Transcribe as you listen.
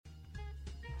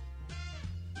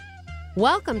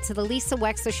Welcome to the Lisa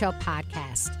Wexler Show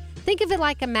podcast. Think of it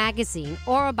like a magazine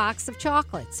or a box of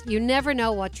chocolates. You never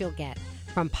know what you'll get.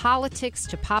 From politics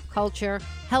to pop culture,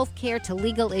 healthcare to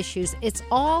legal issues, it's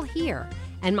all here.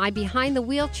 And my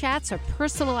behind-the-wheel chats are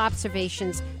personal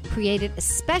observations created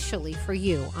especially for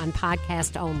you on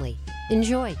podcast only.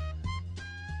 Enjoy.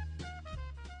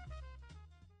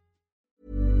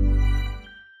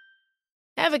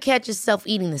 Ever catch yourself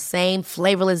eating the same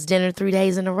flavorless dinner 3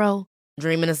 days in a row?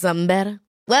 Dreaming of something better?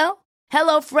 Well,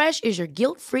 HelloFresh is your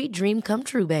guilt-free dream come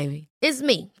true, baby. It's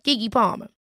me, Keke Palmer.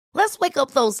 Let's wake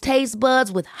up those taste buds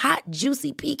with hot,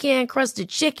 juicy pecan-crusted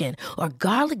chicken or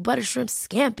garlic butter shrimp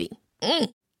scampi.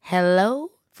 Hello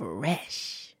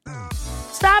Fresh.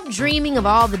 Stop dreaming of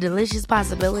all the delicious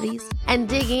possibilities and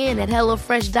dig in at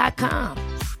HelloFresh.com.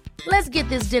 Let's get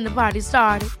this dinner party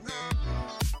started.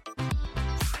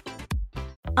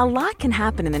 A lot can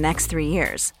happen in the next 3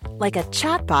 years. Like a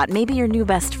chatbot may be your new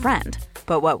best friend.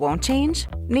 But what won't change?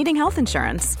 Needing health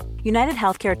insurance. United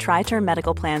Healthcare Tri-Term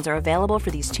Medical Plans are available for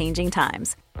these changing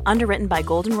times. Underwritten by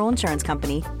Golden Rule Insurance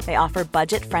Company, they offer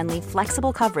budget-friendly,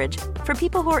 flexible coverage for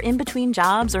people who are in between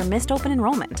jobs or missed open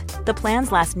enrollment. The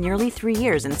plans last nearly 3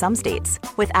 years in some states,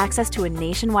 with access to a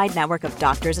nationwide network of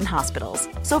doctors and hospitals.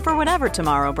 So for whatever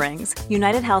tomorrow brings,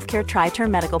 United Healthcare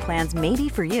Tri-Term Medical Plans may be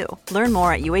for you. Learn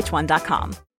more at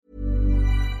uh1.com.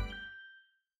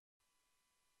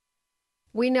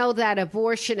 We know that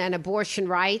abortion and abortion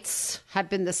rights have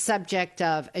been the subject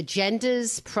of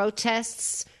agendas,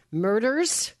 protests,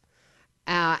 murders,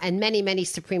 and many, many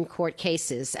Supreme Court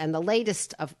cases. And the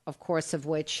latest, of course, of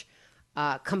which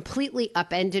completely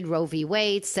upended Roe v.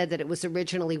 Wade, said that it was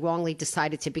originally wrongly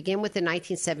decided to begin with in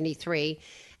 1973,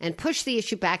 and pushed the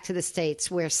issue back to the states,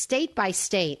 where state by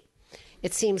state,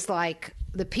 it seems like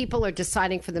the people are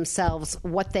deciding for themselves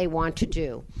what they want to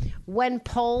do. When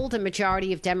polled, a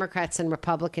majority of Democrats and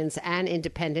Republicans and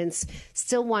independents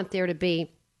still want there to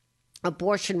be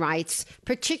abortion rights,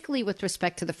 particularly with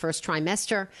respect to the first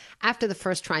trimester. After the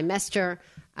first trimester,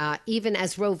 even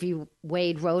as Roe v.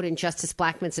 Wade wrote in Justice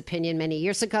Blackmun's opinion many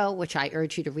years ago, which I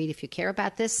urge you to read if you care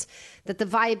about this, that the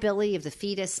viability of the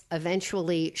fetus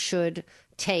eventually should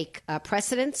take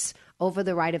precedence over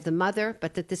the right of the mother,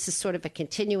 but that this is sort of a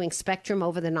continuing spectrum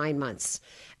over the 9 months.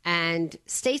 And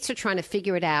states are trying to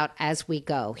figure it out as we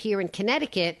go. Here in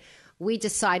Connecticut, we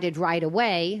decided right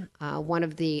away, one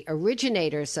of the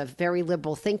originators of very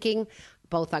liberal thinking,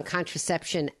 both on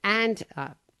contraception and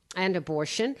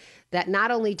abortion, that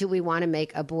not only do we want to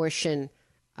make abortion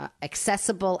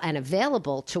accessible and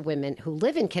available to women who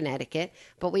live in Connecticut,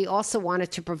 but we also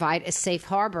wanted to provide a safe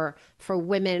harbor for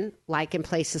women, like in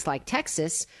places like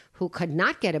Texas, who could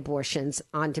not get abortions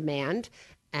on demand,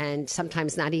 and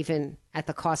sometimes not even at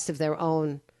the cost of their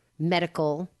own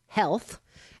medical health.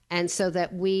 And so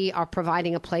that we are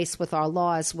providing a place with our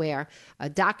laws where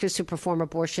doctors who perform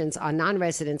abortions on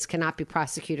non-residents cannot be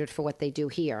prosecuted for what they do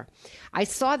here. I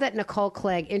saw that Nicole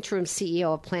Clegg, interim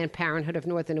CEO of Planned Parenthood of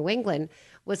Northern New England,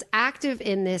 was active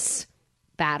in this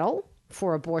battle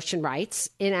for abortion rights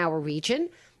in our region.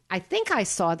 I think I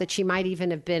saw that she might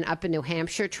even have been up in New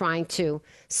Hampshire trying to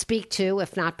speak to,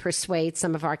 if not persuade,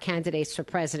 some of our candidates for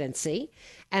presidency.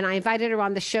 And I invited her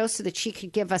on the show so that she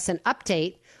could give us an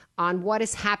update on what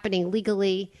is happening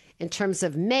legally in terms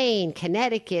of Maine,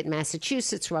 Connecticut,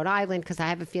 Massachusetts, Rhode Island, because I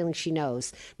have a feeling she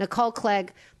knows. Nicole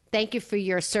Clegg, thank you for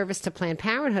your service to Planned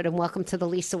Parenthood, and welcome to the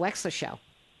Lisa Wexler Show.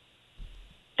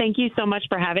 Thank you so much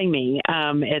for having me.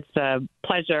 It's a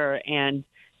pleasure and,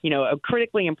 a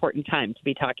critically important time to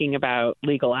be talking about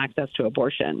legal access to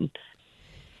abortion.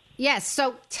 Yes.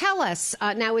 So tell us,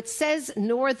 now it says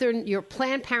your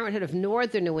Planned Parenthood of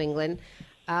Northern New England.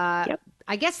 Yep.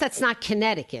 I guess that's not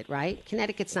Connecticut, right?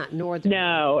 Connecticut's not Northern.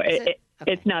 No, Okay.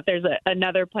 It's not. There's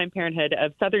another Planned Parenthood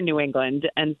of Southern New England.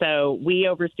 And so we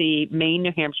oversee Maine,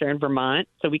 New Hampshire, and Vermont.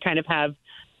 So we kind of have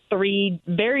 3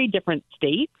 very different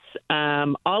states,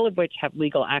 all of which have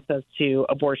legal access to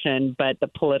abortion, but the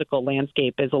political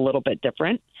landscape is a little bit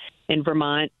different. In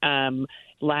Vermont,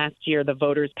 last year, the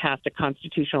voters passed a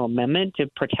constitutional amendment to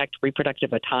protect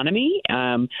reproductive autonomy,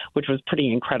 which was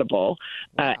pretty incredible.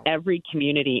 Wow. Every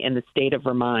community in the state of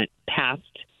Vermont passed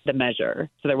the measure.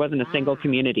 So there wasn't a single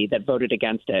community that voted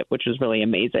against it, which was really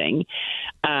amazing.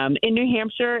 In New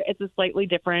Hampshire, it's a slightly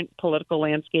different political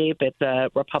landscape. It's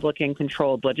a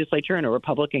Republican-controlled legislature and a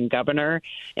Republican governor.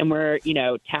 And we're,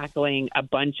 tackling a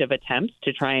bunch of attempts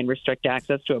to try and restrict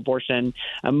access to abortion.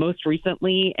 Most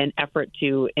recently, an effort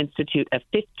to institute a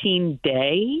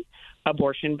 15-day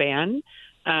abortion ban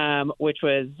which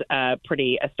was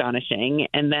pretty astonishing.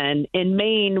 And then in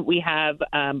Maine, we have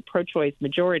pro-choice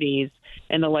majorities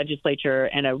in the legislature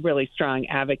and a really strong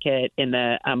advocate in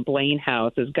the Blaine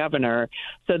House as governor.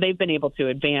 So they've been able to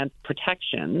advance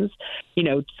protections,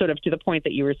 sort of to the point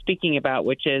that you were speaking about,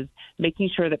 which is making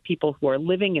sure that people who are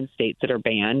living in states that are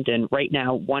banned, and right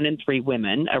now 1 in 3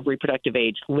 women of reproductive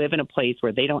age live in a place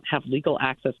where they don't have legal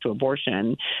access to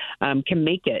abortion, can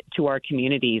make it to our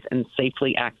communities and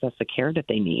safely access the care that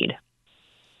they need.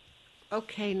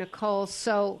 Okay, Nicole,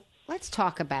 so let's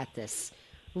talk about this.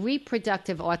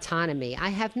 Reproductive autonomy. I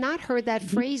have not heard that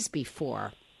phrase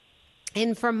before.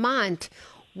 In Vermont,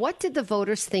 what did the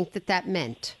voters think that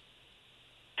meant?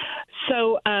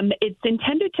 So it's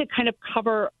intended to kind of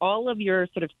cover all of your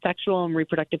sort of sexual and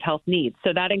reproductive health needs.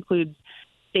 So that includes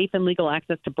safe and legal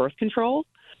access to birth control,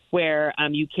 where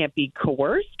you can't be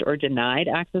coerced or denied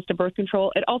access to birth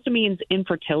control. It also means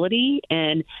infertility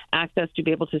and access to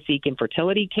be able to seek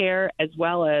infertility care as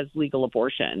well as legal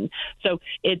abortion. So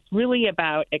it's really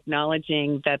about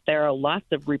acknowledging that there are lots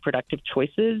of reproductive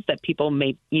choices that people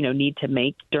may, need to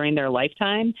make during their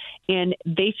lifetime, and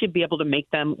they should be able to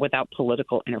make them without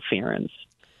political interference.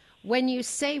 When you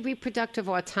say reproductive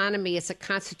autonomy is a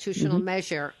constitutional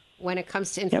measure, when it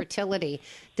comes to infertility,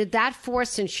 did that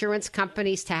force insurance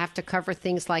companies to have to cover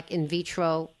things like in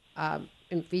vitro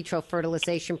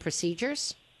fertilization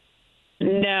procedures?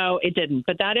 No, it didn't.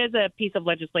 But that is a piece of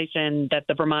legislation that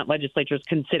the Vermont legislature is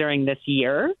considering this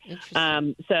year.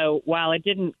 So while it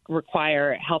didn't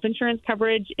require health insurance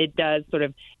coverage, it does sort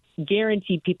of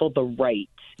guarantee people the right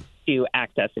to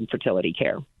access infertility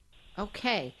care.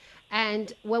 Okay.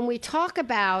 And when we talk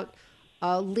about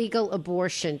legal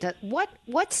abortion,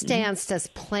 what stance does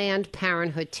Planned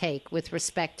Parenthood take with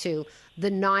respect to the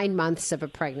 9 months of a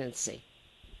pregnancy?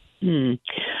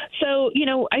 So,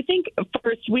 I think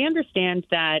first we understand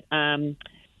that,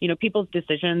 people's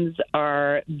decisions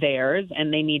are theirs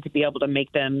and they need to be able to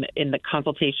make them in the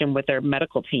consultation with their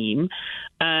medical team.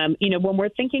 When we're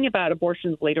thinking about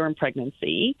abortions later in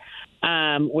pregnancy,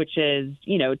 which is,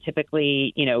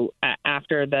 typically,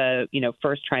 after the,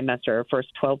 first trimester, first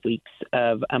 12 weeks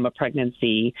of a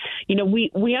pregnancy,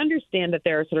 we understand that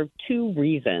there are sort of 2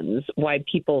 reasons why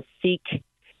people seek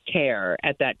care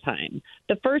at that time.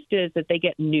 The first is that they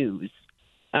get news.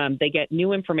 They get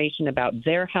new information about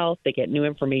their health. They get new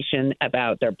information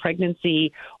about their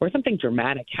pregnancy, or something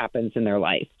dramatic happens in their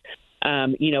life.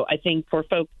 I think for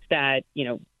folks that,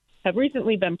 have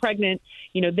recently been pregnant,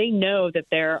 they know that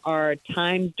there are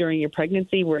times during your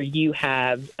pregnancy where you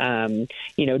have,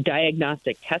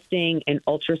 diagnostic testing and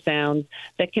ultrasounds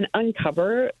that can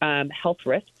uncover health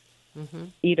risks,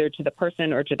 either to the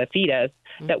person or to the fetus,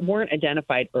 that weren't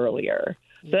identified earlier.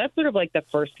 So that's sort of like the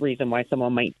first reason why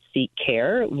someone might seek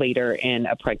care later in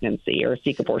a pregnancy or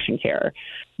seek abortion care.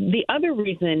 The other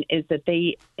reason is that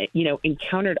they,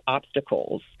 encountered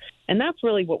obstacles. And that's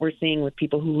really what we're seeing with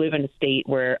people who live in a state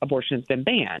where abortion has been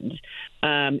banned.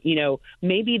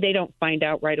 Maybe they don't find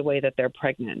out right away that they're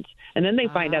pregnant. And then they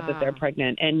find out that they're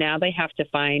pregnant. And now they have to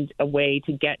find a way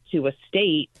to get to a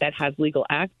state that has legal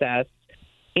access.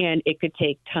 And it could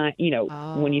take time,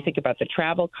 when you think about the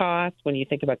travel costs, when you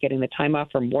think about getting the time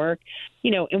off from work,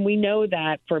 and we know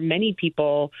that for many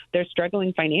people, they're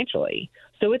struggling financially.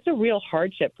 So it's a real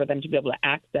hardship for them to be able to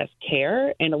access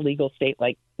care in a legal state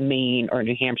like Maine or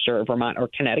New Hampshire or Vermont or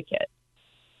Connecticut.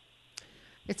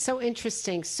 It's so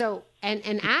interesting. So,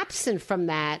 and absent from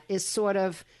that is sort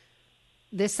of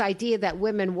this idea that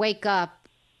women wake up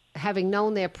having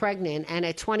known they're pregnant and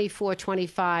at 24,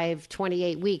 25,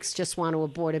 28 weeks just want to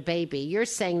abort a baby. You're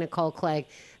saying, Nicole Clegg,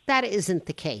 that isn't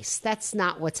the case. That's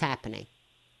not what's happening.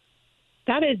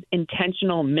 That is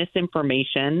intentional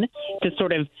misinformation to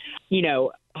sort of,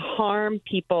 harm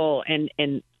people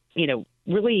and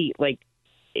really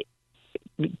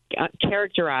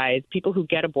characterize people who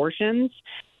get abortions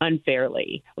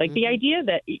unfairly. Like the idea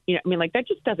that, that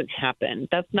just doesn't happen.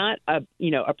 That's not a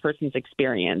person's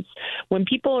experience. When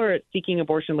people are seeking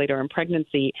abortion later in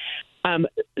pregnancy,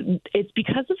 it's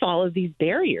because of all of these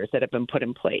barriers that have been put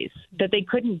in place that they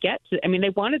couldn't get to. They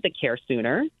wanted the care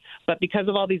sooner, but because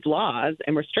of all these laws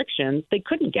and restrictions, they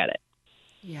couldn't get it.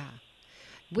 Yeah.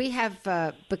 We have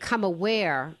become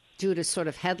aware due to sort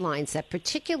of headlines that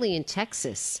particularly in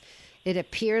Texas, it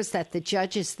appears that the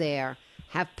judges there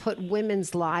have put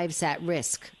women's lives at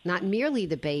risk, not merely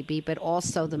the baby, but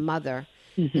also the mother,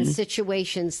 in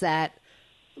situations that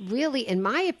really, in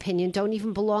my opinion, don't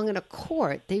even belong in a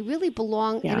court. They really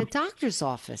belong in a doctor's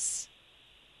office.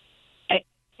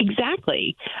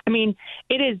 Exactly. I mean,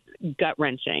 it is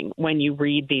gut-wrenching when you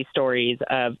read these stories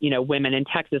of, women in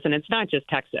Texas, and it's not just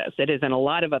Texas. It is in a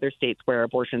lot of other states where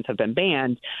abortions have been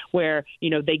banned, where,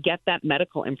 they get that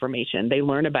medical information. They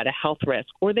learn about a health risk,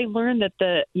 or they learn that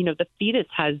the fetus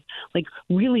has like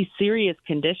really serious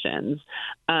conditions,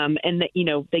 and that,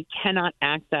 they cannot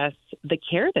access the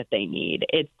care that they need.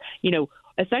 It's,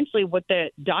 essentially what the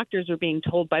doctors are being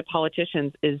told by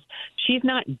politicians is she's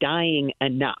not dying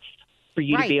enough for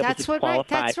you to be able to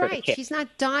qualify for the care. She's not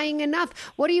dying enough.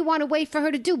 What do you want to wait for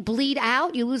her to do? Bleed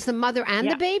out? You lose the mother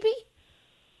and the baby?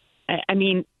 I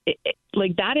mean,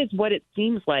 that is what it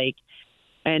seems like.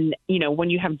 And, when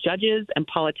you have judges and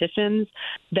politicians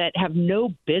that have no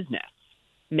business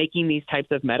making these types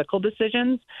of medical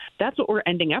decisions, that's what we're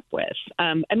ending up with.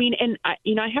 I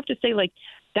have to say,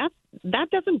 that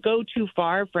doesn't go too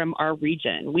far from our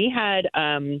region. We had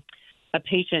a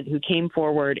patient who came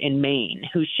forward in Maine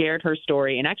who shared her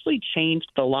story and actually changed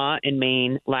the law in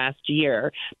Maine last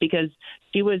year because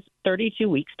she was 32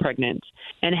 weeks pregnant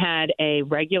and had a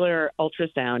regular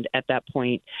ultrasound at that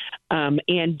point.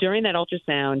 And during that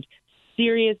ultrasound,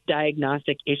 serious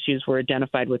diagnostic issues were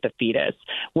identified with the fetus,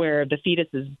 where the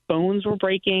fetus's bones were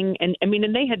breaking. And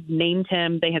they had named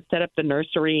him. They had set up the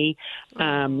nursery.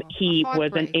 He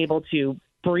wasn't able to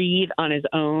breathe on his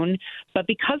own. But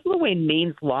because of the way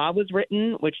Maine's law was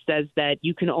written, which says that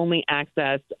you can only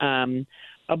access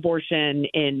abortion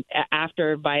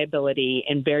after viability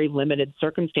in very limited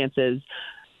circumstances,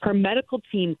 her medical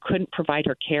team couldn't provide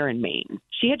her care in Maine.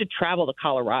 She had to travel to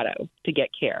Colorado to get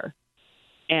care.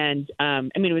 And,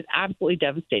 it was absolutely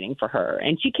devastating for her.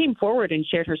 And she came forward and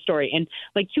shared her story. And,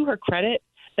 to her credit,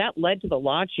 that led to the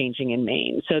law changing in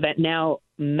Maine so that now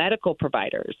medical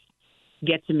providers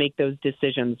get to make those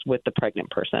decisions with the pregnant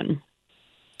person.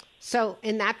 So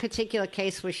in that particular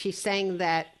case, was she saying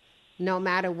that no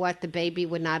matter what, the baby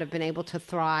would not have been able to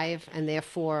thrive, and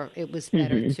therefore it was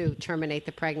better to terminate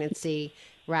the pregnancy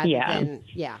rather than,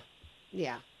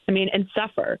 and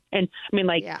suffer. And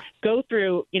go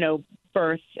through,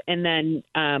 birth and then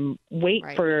wait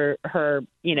for her,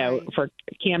 for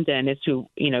Camden is who,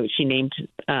 she named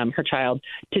her child,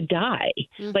 to die.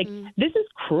 This is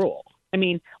cruel.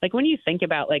 When you think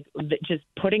about just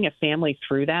putting a family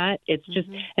through that, it's just,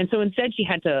 and so instead she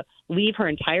had to leave her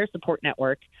entire support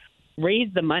network, raise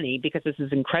the money because this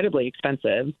is incredibly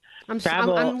expensive.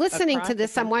 I'm listening to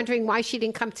this. I'm wondering why she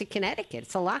didn't come to Connecticut.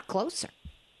 It's a lot closer.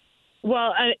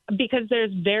 Well, because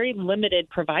there's very limited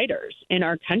providers in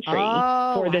our country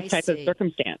for this type of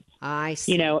circumstance. I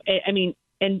see.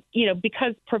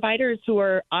 Because providers who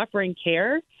are offering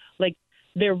care,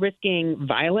 they're risking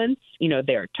violence,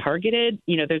 they're targeted,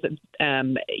 there's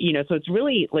so it's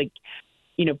really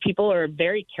people are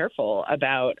very careful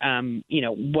about,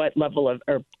 what level of,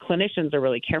 or clinicians are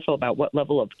really careful about what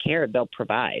level of care they'll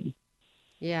provide.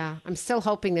 Yeah. I'm still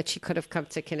hoping that she could have come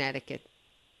to Connecticut,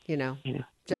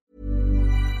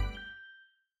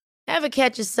 Ever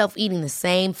catch yourself eating the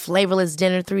same flavorless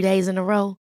dinner 3 days in a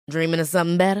row? Dreaming of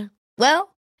something better?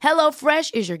 Well,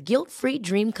 HelloFresh is your guilt-free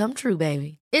dream come true,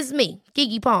 baby. It's me,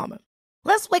 Keke Palmer.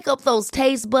 Let's wake up those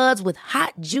taste buds with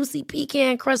hot, juicy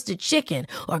pecan-crusted chicken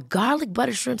or garlic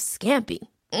butter shrimp scampi.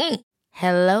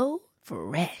 Hello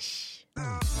Fresh.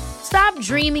 Stop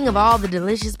dreaming of all the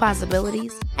delicious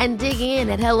possibilities and dig in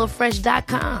at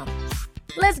HelloFresh.com.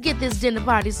 Let's get this dinner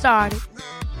party started.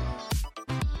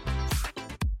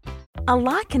 A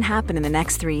lot can happen in the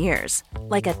next 3 years.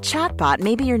 Like a chatbot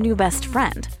may be your new best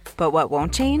friend. But what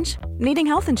won't change? Needing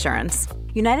health insurance.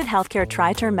 United Healthcare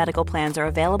Tri-Term Medical Plans are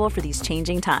available for these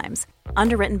changing times.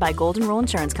 Underwritten by Golden Rule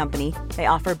Insurance Company, they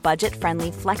offer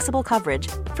budget-friendly, flexible coverage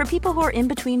for people who are in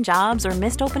between jobs or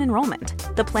missed open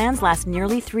enrollment. The plans last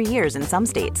nearly 3 years in some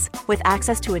states, with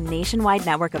access to a nationwide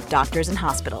network of doctors and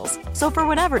hospitals. So for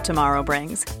whatever tomorrow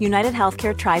brings, United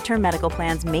Healthcare Tri-Term Medical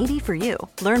Plans may be for you.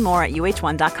 Learn more at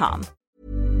uh1.com.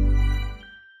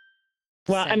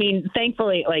 Well,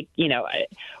 thankfully,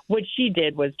 what she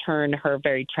did was turn her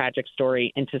very tragic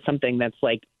story into something that's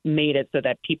made it so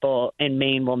that people in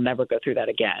Maine will never go through that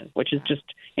again, which is just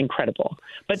incredible.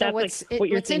 But so that's what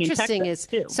you're seeing interesting in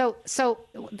Texas, too.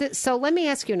 So let me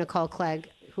ask you, Nicole Clegg,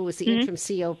 who is the interim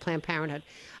CEO of Planned Parenthood.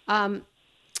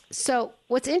 So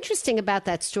what's interesting about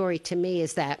that story to me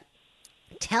is that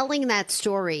telling that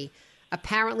story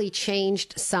apparently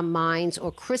changed some minds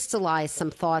or crystallized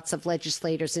some thoughts of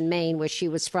legislators in Maine, where she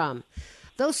was from.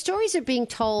 Those stories are being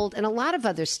told in a lot of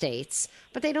other states,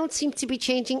 but they don't seem to be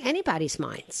changing anybody's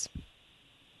minds.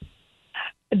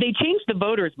 They changed the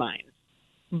voters' minds.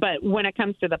 But when it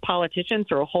comes to the politicians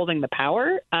who are holding the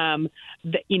power,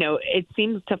 it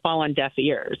seems to fall on deaf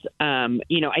ears.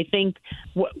 I think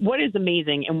what is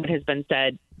amazing and what has been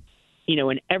said,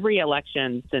 in every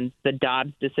election since the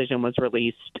Dobbs decision was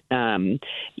released,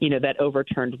 that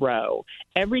overturned Roe,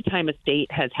 every time a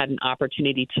state has had an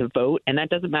opportunity to vote, and that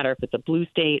doesn't matter if it's a blue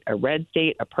state, a red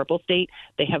state, a purple state,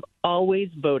 they have always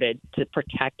voted to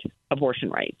protect abortion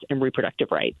rights and reproductive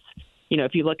rights.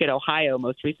 If you look at Ohio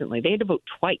most recently, they had to vote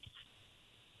twice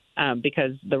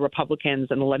because the Republicans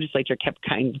and the legislature kept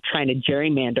kind of trying to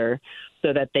gerrymander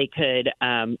so that they could,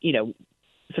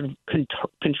 sort of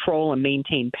control and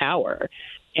maintain power.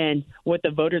 And what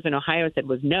the voters in Ohio said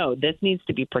was, no, this needs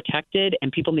to be protected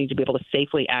and people need to be able to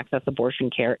safely access abortion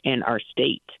care in our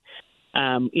state.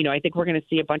 I think we're going to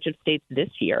see a bunch of states this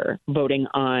year voting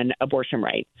on abortion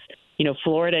rights.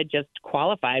 Florida just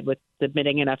qualified with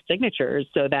submitting enough signatures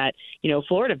so that,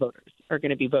 Florida voters are going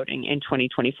to be voting in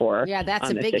 2024. Yeah, that's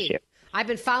on a this biggie. issue. I've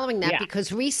been following that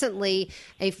because recently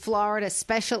a Florida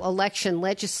special election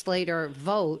legislator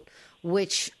vote,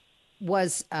 which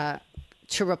was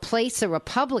to replace a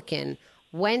Republican,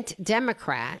 went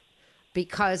Democrat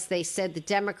because they said the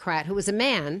Democrat, who was a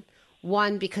man,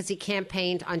 won because he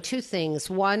campaigned on two things.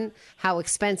 One, how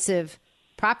expensive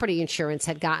property insurance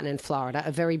had gotten in Florida,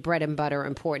 a very bread and butter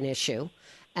important issue,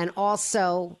 and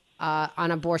also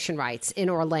on abortion rights in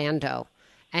Orlando.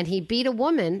 And he beat a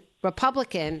woman,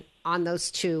 Republican, on those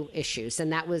two issues.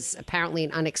 And that was apparently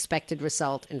an unexpected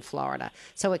result in Florida.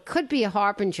 So it could be a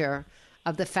harbinger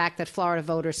of the fact that Florida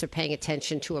voters are paying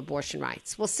attention to abortion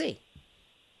rights. We'll see.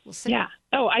 Yeah.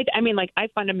 Oh, I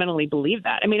fundamentally believe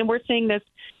that. And we're seeing this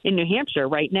in New Hampshire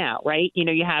right now, right?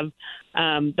 You have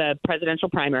the presidential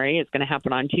primary is going to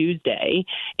happen on Tuesday,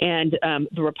 and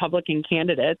the Republican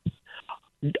candidates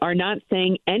are not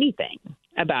saying anything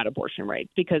about abortion rights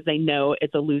because they know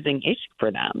it's a losing issue for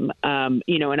them.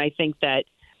 And I think that,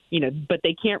 but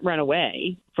they can't run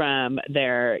away from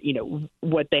their,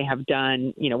 what they have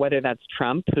done, whether that's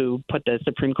Trump, who put the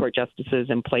Supreme Court justices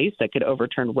in place that could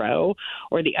overturn Roe,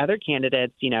 or the other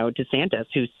candidates, DeSantis,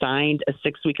 who signed a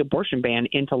 6-week abortion ban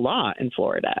into law in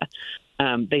Florida.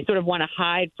 They sort of want to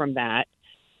hide from that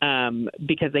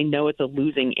because they know it's a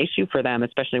losing issue for them,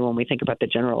 especially when we think about the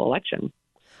general election.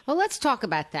 Well, let's talk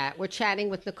about that. We're chatting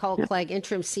with Nicole Clegg,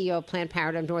 interim CEO of Planned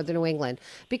Parenthood of Northern New England,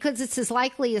 because it's as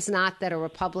likely as not that a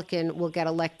Republican will get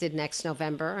elected next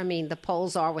November. The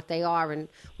polls are what they are, and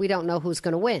we don't know who's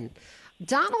going to win.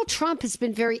 Donald Trump has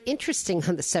been very interesting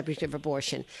on the subject of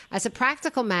abortion. As a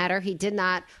practical matter, he did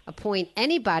not appoint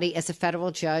anybody as a federal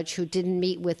judge who didn't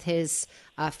meet with his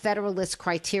Federalist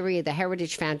criteria, the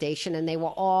Heritage Foundation, and they were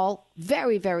all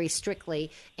very, very strictly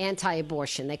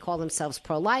anti-abortion. They call themselves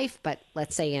pro-life, but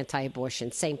let's say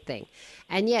anti-abortion, same thing.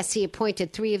 And yes, he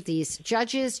appointed 3 of these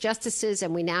justices,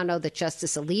 and we now know that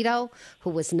Justice Alito, who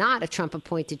was not a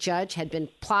Trump-appointed judge, had been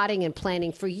plotting and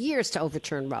planning for years to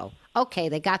overturn Roe. Okay,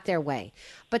 they got their way.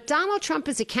 But Donald Trump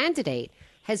as a candidate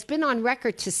has been on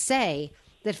record to say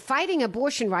that fighting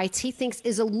abortion rights, he thinks,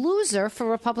 is a loser for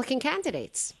Republican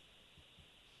candidates.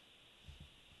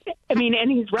 And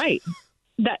he's right.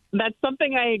 That's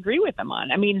something I agree with him on.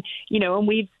 And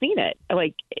we've seen it.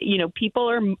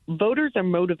 Voters are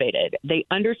motivated. They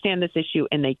understand this issue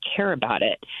and they care about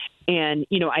it. And,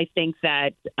 I think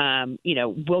that,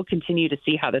 we'll continue to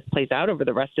see how this plays out over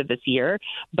the rest of this year.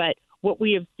 But what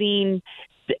we have seen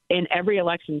in every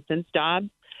election since Dobbs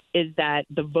is that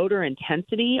the voter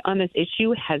intensity on this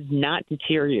issue has not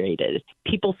deteriorated.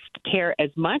 People care as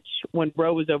much when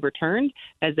Roe was overturned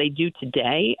as they do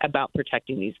today about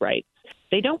protecting these rights.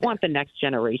 They don't want the next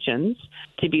generations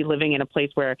to be living in a place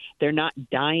where they're not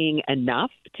dying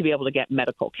enough to be able to get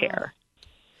medical care.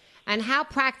 And how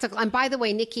practical. And by the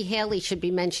way, Nikki Haley should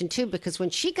be mentioned, too, because when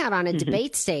she got on a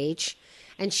debate stage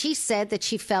and she said that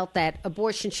she felt that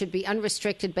abortion should be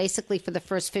unrestricted basically for the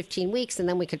first 15 weeks and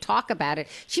then we could talk about it,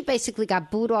 she basically got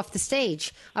booed off the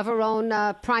stage of her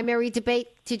own primary debate.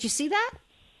 Did you see that?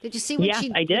 Did you see when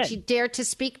I did. When she dared to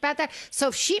speak about that? So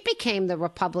if she became the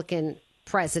Republican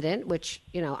president, which,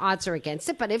 odds are against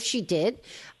it, but if she did,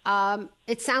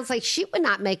 it sounds like she would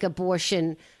not make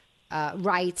abortion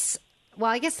rights.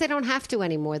 Well, I guess they don't have to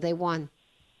anymore. They won.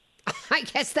 I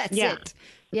guess that's it.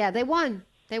 Yeah, they won.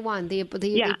 They won.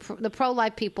 The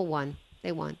pro-life people won.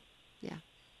 They won. Yeah.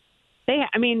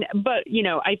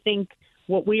 I think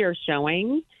what we are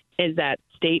showing is that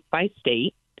state by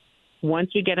state,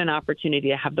 once we get an opportunity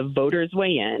to have the voters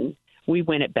weigh in, we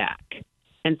win it back.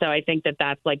 And so I think that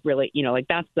that's like really, like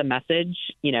that's the message,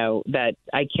 that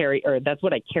I carry, or that's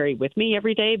what I carry with me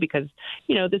every day, because,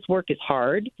 this work is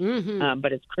hard,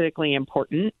 but it's critically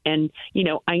important. And,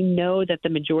 I know that the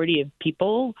majority of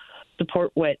people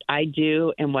support what I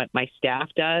do and what my staff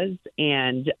does,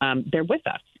 and they're with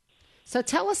us. So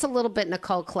tell us a little bit,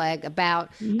 Nicole Clegg,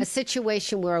 about a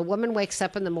situation where a woman wakes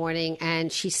up in the morning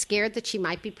and she's scared that she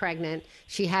might be pregnant.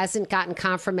 She hasn't gotten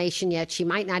confirmation yet. She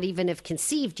might not even have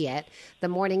conceived yet, the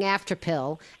morning after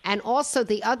pill. And also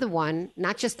the other one,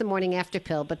 not just the morning after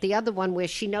pill, but the other one where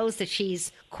she knows that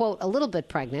she's, quote, a little bit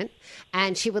pregnant,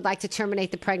 and she would like to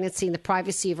terminate the pregnancy in the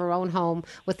privacy of her own home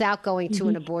without going to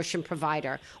an abortion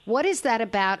provider. What is that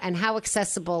about, and how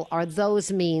accessible are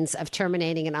those means of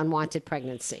terminating an unwanted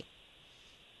pregnancy?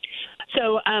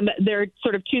 So there are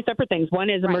sort of two separate things. One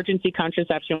is emergency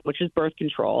contraception, which is birth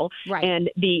control. Right. And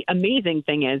the amazing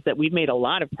thing is that we've made a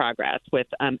lot of progress with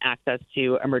access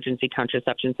to emergency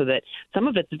contraception, so that some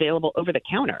of it's available over the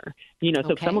counter,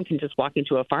 so someone can just walk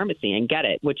into a pharmacy and get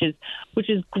it, which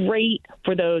is great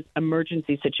for those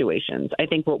emergency situations. I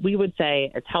think what we would say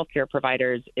as healthcare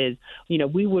providers is,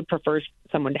 we would prefer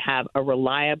someone to have a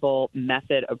reliable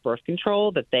method of birth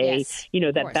control that they,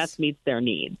 that best meets their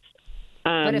needs.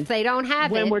 But if they don't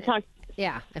have when it, we're talking,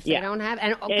 if they don't have,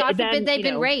 and God forbid they've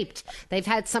been raped, they've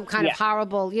had some kind of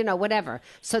horrible, whatever.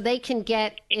 So they can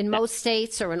get, in most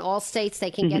states or in all states, they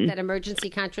can get that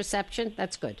emergency contraception.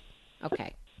 That's good.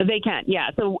 Okay. They can, yeah.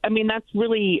 So, I mean, that's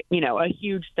really, a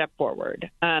huge step forward.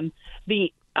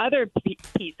 The other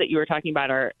piece that you were talking about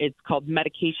it's called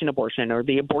medication abortion, or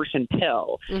the abortion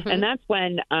pill. And that's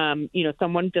when,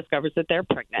 someone discovers that they're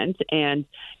pregnant, and,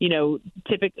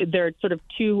 typically there are sort of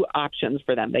two options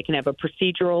for them. They can have a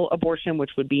procedural abortion,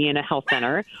 which would be in a health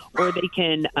center, or they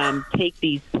can take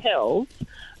these pills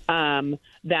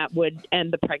that would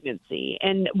end the pregnancy.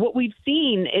 And what we've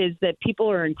seen is that people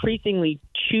are increasingly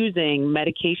choosing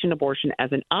medication abortion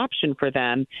as an option for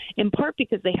them, in part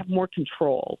because they have more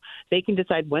control. They can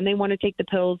decide when they want to take the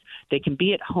pills. They can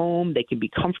be at home. They can be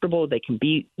comfortable. They can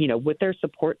be, with their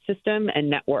support system and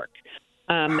network.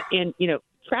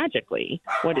 Tragically,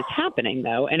 what is happening,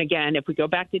 though, and again, if we go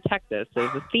back to Texas,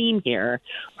 there's a theme here.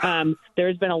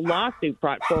 There's been a lawsuit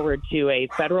brought forward to a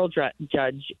federal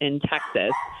judge in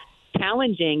Texas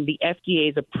challenging the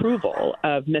FDA's approval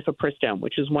of mifepristone,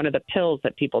 which is one of the pills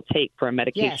that people take for a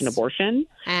medication abortion.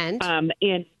 And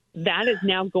that is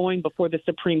now going before the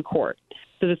Supreme Court.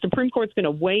 So the Supreme Court's going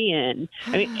to weigh in.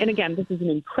 And again, this is an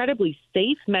incredibly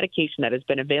safe medication that has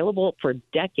been available for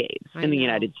decades in the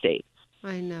United States.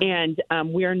 I know.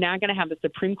 And we are now going to have the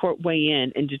Supreme Court weigh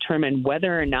in and determine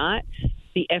whether or not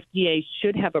the FDA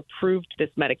should have approved this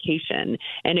medication.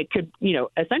 And it could,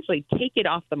 essentially take it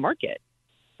off the market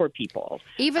for people.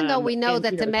 Even though we know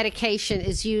that the medication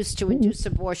is used to induce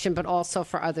abortion, but also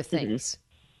for other things.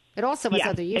 It also has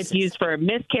other uses. It's used for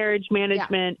miscarriage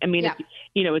management. I mean,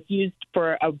 it's used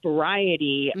for a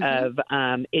variety of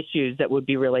issues that would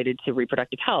be related to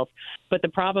reproductive health. But the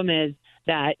problem is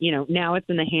that, now it's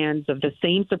in the hands of the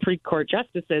same Supreme Court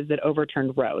justices that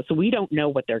overturned Roe. So we don't know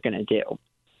what they're going to do.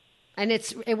 And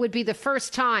it would be the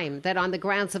first time that on the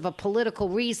grounds of a political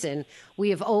reason, we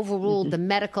have overruled the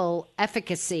medical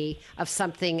efficacy of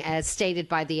something as stated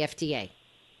by the FDA.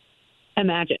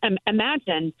 Imagine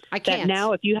that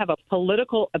now if you have a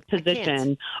political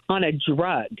position on a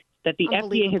drug that the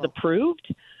FDA has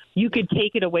approved, you could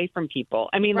take it away from people.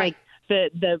 I mean, like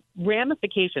the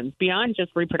ramifications beyond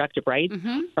just reproductive rights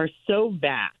are so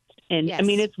vast. And I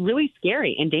mean, it's really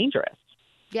scary and dangerous.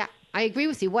 Yeah, I agree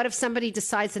with you. What if somebody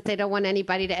decides that they don't want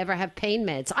anybody to ever have pain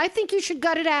meds? I think you should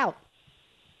gut it out.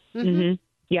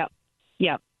 Yeah,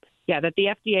 that the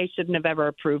FDA shouldn't have ever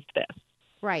approved this.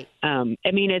 Right. I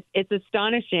mean, it's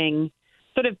astonishing,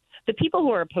 sort of the people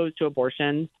who are opposed to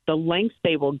abortion, the lengths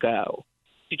they will go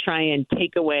to try and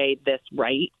take away this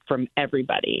right from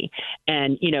everybody.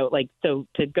 And, so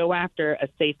to go after a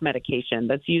safe medication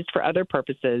that's used for other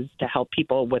purposes to help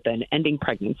people with an ending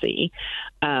pregnancy,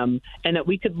 and that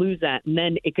we could lose that, and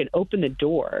then it could open the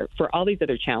door for all these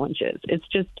other challenges. It's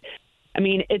just, I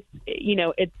mean, it's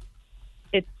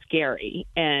scary.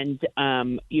 And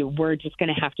we're just going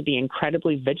to have to be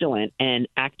incredibly vigilant and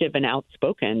active and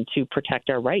outspoken to protect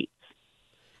our rights.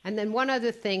 And then one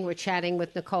other thing, we're chatting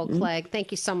with Nicole Clegg.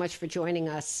 Thank you so much for joining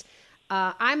us.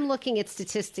 I'm looking at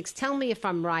statistics. Tell me if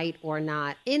I'm right or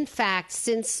not. In fact,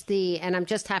 and I'm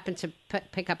just happened to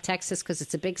pick up Texas because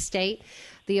it's a big state,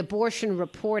 the abortion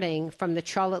reporting from the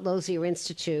Charlotte Lozier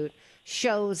Institute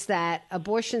shows that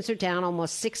abortions are down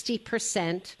almost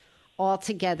 60%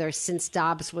 altogether since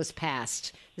Dobbs was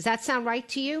passed. Does that sound right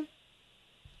to you?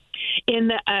 In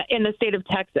the state of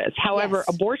Texas. However,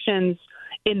 abortions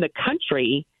in the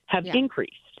country have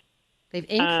increased. They've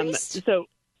increased? So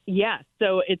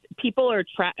it's people are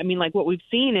what we've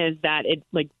seen is that it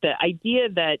like the idea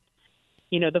that,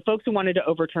 the folks who wanted to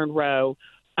overturn Roe,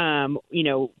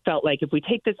 felt like if we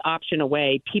take this option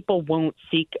away, people won't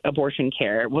seek abortion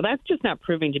care. Well, that's just not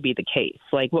proving to be the case.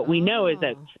 Like what we know is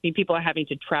that people are having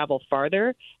to travel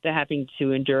farther. They're having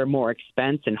to endure more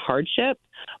expense and hardship.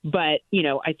 But,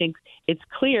 I think it's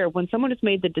clear when someone has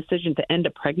made the decision to end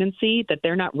a pregnancy that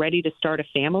they're not ready to start a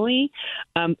family,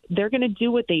 they're going to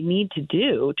do what they need to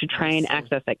do to try and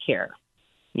access that care.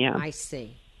 Yeah. I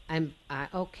see.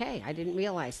 Okay. I didn't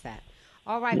realize that.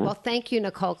 All right. Well, thank you,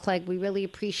 Nicole Clegg. We really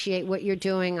appreciate what you're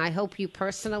doing. I hope you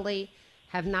personally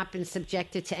have not been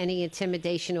subjected to any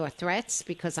intimidation or threats,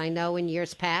 because I know in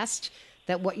years past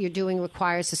that what you're doing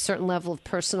requires a certain level of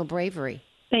personal bravery.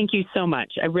 Thank you so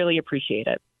much. I really appreciate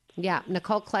it. Yeah.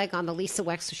 Nicole Clegg on the Lisa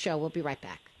Wexler Show. We'll be right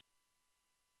back.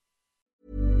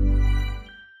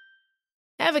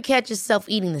 Ever catch yourself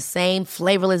eating the same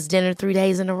flavorless dinner 3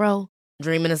 days in a row?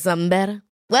 Dreaming of something better?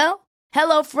 Well,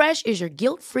 HelloFresh is your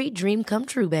guilt-free dream come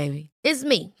true, baby. It's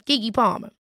me, Keke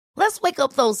Palmer. Let's wake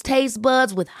up those taste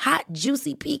buds with hot,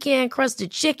 juicy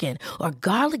pecan-crusted chicken or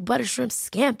garlic butter shrimp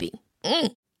scampi.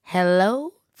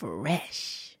 Hello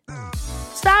Fresh.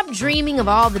 Stop dreaming of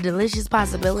all the delicious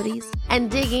possibilities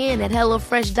and dig in at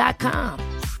HelloFresh.com.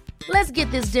 Let's get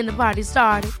this dinner party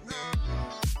started.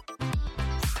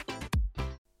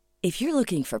 If you're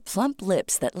looking for plump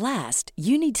lips that last,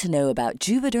 you need to know about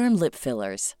Juvederm lip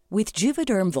fillers. With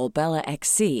Juvederm Volbella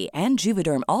XC and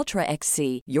Juvederm Ultra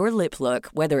XC, your lip look,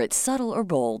 whether it's subtle or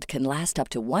bold, can last up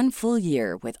to 1 full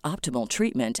year with optimal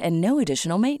treatment and no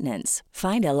additional maintenance.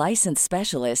 Find a licensed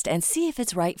specialist and see if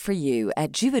it's right for you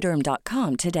at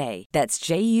Juvederm.com today. That's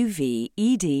JUVEDERM.com.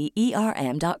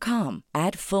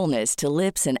 Add fullness to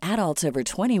lips in adults over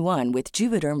 21 with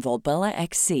Juvederm Volbella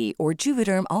XC or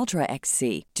Juvederm Ultra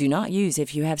XC. Do not use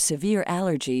if you have severe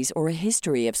allergies or a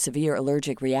history of severe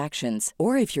allergic reactions,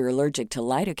 or if you're allergic to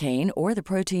lidocaine or the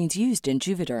proteins used in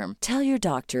Juvederm. Tell your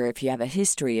doctor if you have a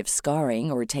history of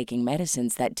scarring or taking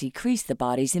medicines that decrease the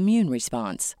body's immune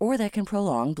response or that can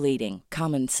prolong bleeding.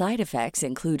 Common side effects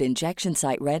include injection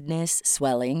site redness,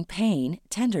 swelling, pain,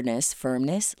 tenderness,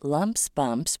 firmness, lumps,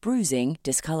 bumps, bruising,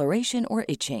 discoloration, or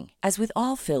itching. As with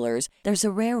all fillers, there's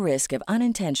a rare risk of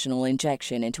unintentional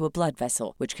injection into a blood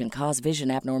vessel, which can cause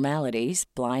vision abnormalities,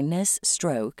 blindness,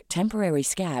 stroke, temporary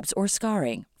scabs, or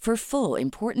scarring. For full,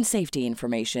 important safety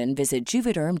information, visit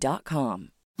Juvederm.com.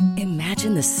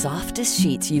 Imagine the softest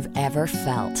sheets you've ever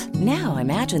felt. Now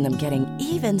imagine them getting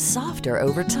even softer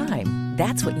over time.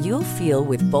 That's what you'll feel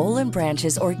with Boll &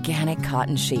 Branch's organic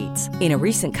cotton sheets. In a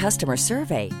recent customer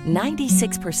survey,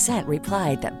 96%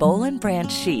 replied that Boll &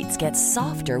 Branch sheets get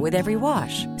softer with every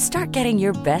wash. Start getting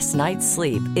your best night's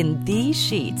sleep in these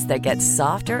sheets that get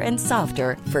softer and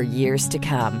softer for years to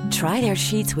come. Try their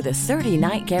sheets with a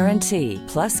 30-night guarantee.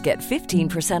 Plus, get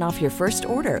 15% off your first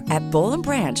order at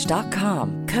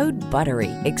bollandbranch.com. Code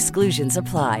BUTTERY. Exclusions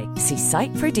apply. See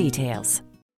site for details.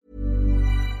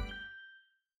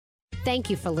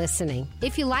 Thank you for listening.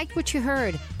 If you liked what you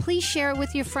heard, please share it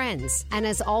with your friends. And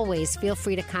as always, feel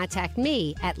free to contact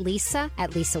me at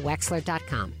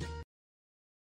lisa@lisawexler.com.